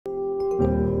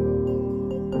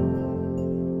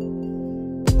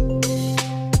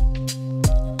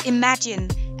Imagine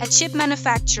a chip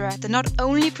manufacturer that not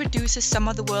only produces some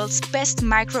of the world's best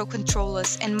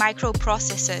microcontrollers and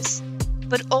microprocessors,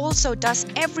 but also does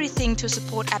everything to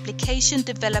support application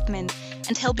development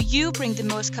and help you bring the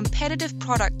most competitive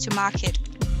product to market.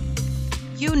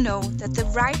 You know that the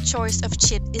right choice of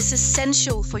chip is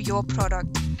essential for your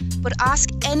product, but ask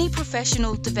any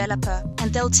professional developer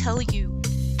and they'll tell you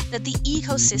that the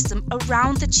ecosystem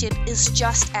around the chip is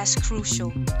just as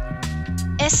crucial.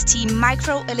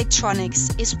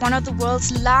 STMicroelectronics is one of the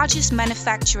world's largest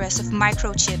manufacturers of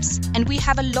microchips, and we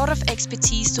have a lot of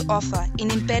expertise to offer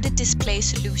in embedded display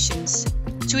solutions.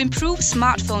 To improve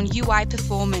smartphone UI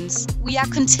performance, we are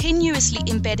continuously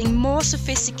embedding more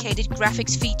sophisticated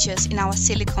graphics features in our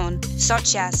silicon,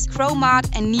 such as ChromeArt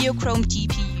and Neochrome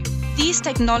GPU. These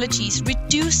technologies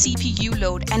reduce CPU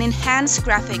load and enhance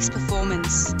graphics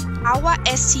performance. Our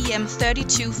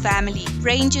STM32 family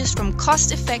ranges from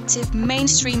cost-effective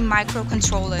mainstream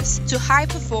microcontrollers to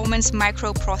high-performance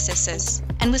microprocessors.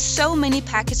 And with so many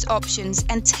package options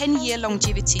and 10-year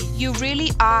longevity, you really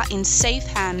are in safe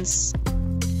hands.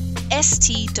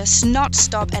 ST does not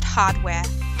stop at hardware.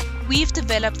 We've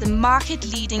developed the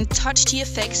market-leading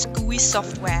TouchGFX GUI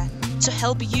software to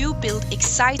help you build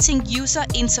exciting user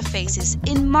interfaces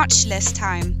in much less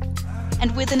time.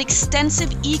 And with an extensive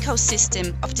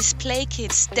ecosystem of display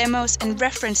kits, demos and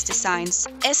reference designs,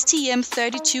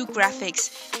 STM32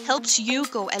 Graphics helps you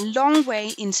go a long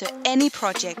way into any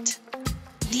project.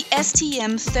 The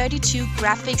STM32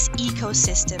 Graphics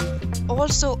ecosystem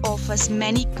also offers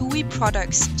many GUI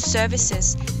products,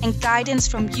 services and guidance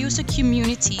from user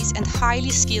communities and highly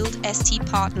skilled ST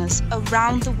partners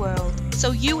around the world,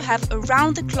 so you have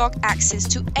around-the-clock access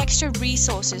to extra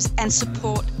resources and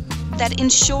support that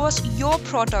ensures your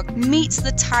product meets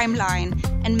the timeline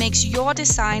and makes your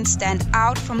design stand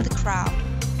out from the crowd.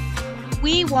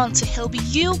 We want to help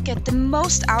you get the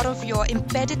most out of your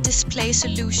embedded display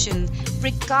solution,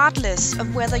 regardless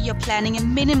of whether you're planning a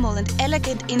minimal and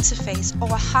elegant interface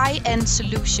or a high-end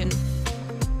solution.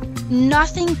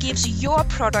 Nothing gives your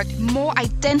product more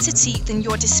identity than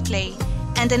your display,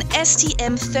 and an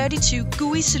STM32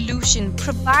 GUI solution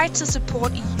provides the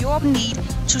support your need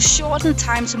to shorten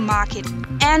time to market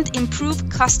and improve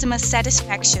customer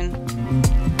satisfaction.